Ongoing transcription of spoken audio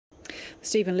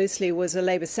Stephen Loosley was a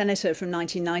Labour senator from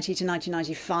 1990 to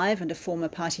 1995 and a former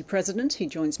party president. He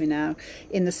joins me now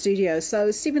in the studio.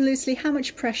 So, Stephen Loosley, how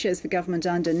much pressure is the government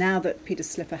under now that Peter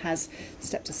Slipper has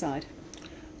stepped aside?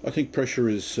 I think pressure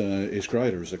is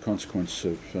greater as a consequence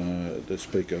of the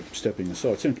Speaker stepping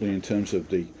aside, simply in terms of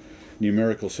the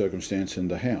numerical circumstance in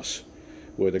the House,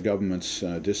 where the government's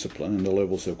discipline and the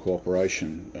levels of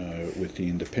cooperation with the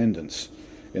independents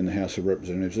in the House of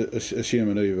Representatives assume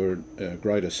an even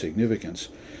greater significance.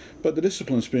 But the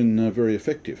discipline's been very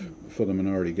effective for the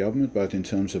minority government, both in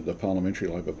terms of the Parliamentary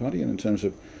Labor Party and in terms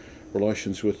of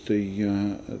relations with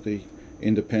the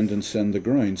independents and the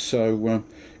Greens. So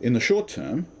in the short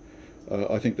term,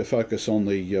 I think the focus on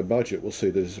the budget will see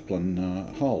the discipline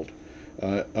hold.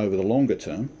 Over the longer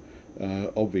term,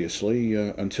 obviously,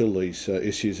 until these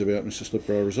issues about Mr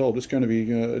Slipper are resolved, it's going to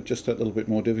be just that little bit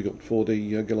more difficult for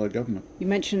the Gillard government. You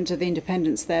mentioned the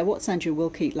independents there. What's Andrew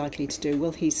Wilkie likely to do?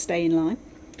 Will he stay in line?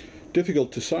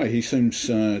 Difficult to say. He seems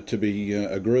to be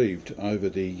aggrieved over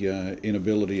the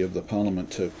inability of the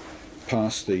Parliament to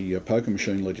pass the poker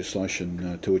machine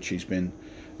legislation to which he's been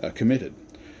committed.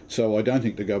 So I don't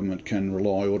think the government can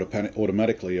rely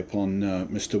automatically upon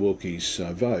Mr Wilkie's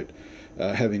vote.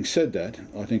 Having said that,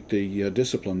 I think the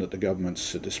discipline that the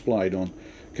government's displayed on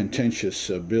contentious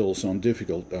bills on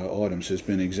difficult items has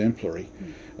been exemplary.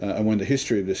 And when the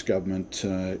history of this government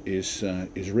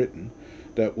is written,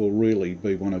 that will really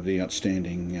be one of the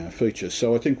outstanding features.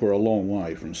 So I think we're a long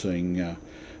way from seeing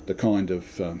the kind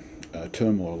of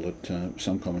turmoil that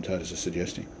some commentators are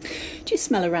suggesting. Do you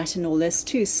smell a rat in all this?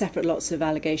 Two separate lots of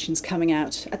allegations coming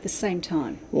out at the same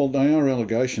time. Well, they are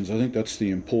allegations. I think that's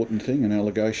the important thing, and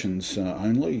allegations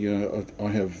only. I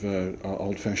have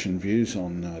old-fashioned views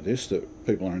on this, that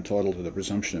people are entitled to the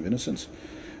presumption of innocence.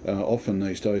 Often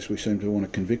these days we seem to want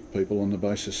to convict people on the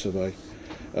basis of a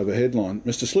headline.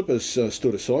 Mr Slipper's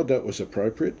stood aside. That was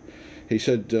appropriate. He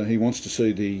said he wants to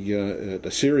see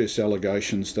the serious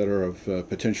allegations that are of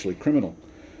potentially criminal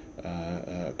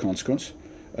consequence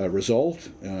resolved.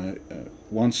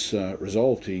 Once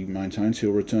resolved, he maintains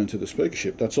he'll return to the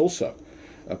speakership. That's also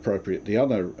appropriate. The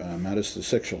other matters, the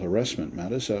sexual harassment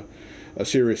matters, are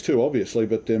serious too, obviously,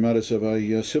 but they're matters of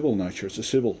a civil nature. It's a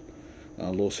civil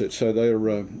lawsuit, so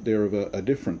they're of a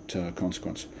different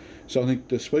consequence. So I think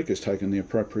the Speaker's taken the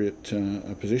appropriate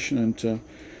position and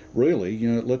really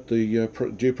let the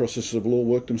due processes of law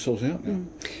work themselves out now.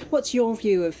 What's your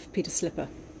view of Peter Slipper?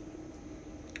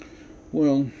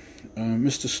 Well,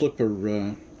 Mr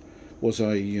Slipper was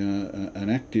an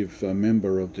active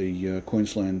member of the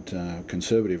Queensland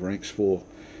Conservative ranks for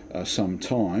some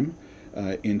time.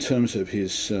 In terms of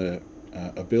his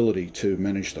ability to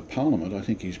manage the Parliament, I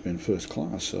think he's been first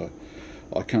class. So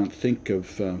I can't think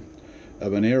of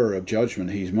an error of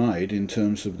judgment he's made in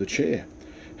terms of the chair.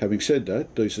 Having said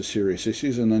that, these are serious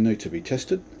issues and they need to be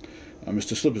tested.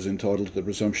 Mr Slipper's entitled to the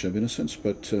presumption of innocence,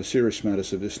 but serious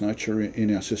matters of this nature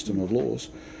in our system of laws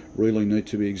really need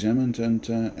to be examined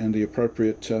and the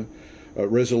appropriate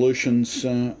resolutions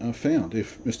found.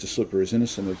 If Mr Slipper is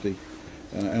innocent of the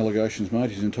allegations made,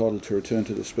 he's entitled to return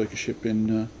to the speakership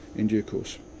in due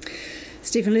course.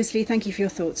 Stephen Loosley, thank you for your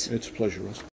thoughts. It's a pleasure, Ross.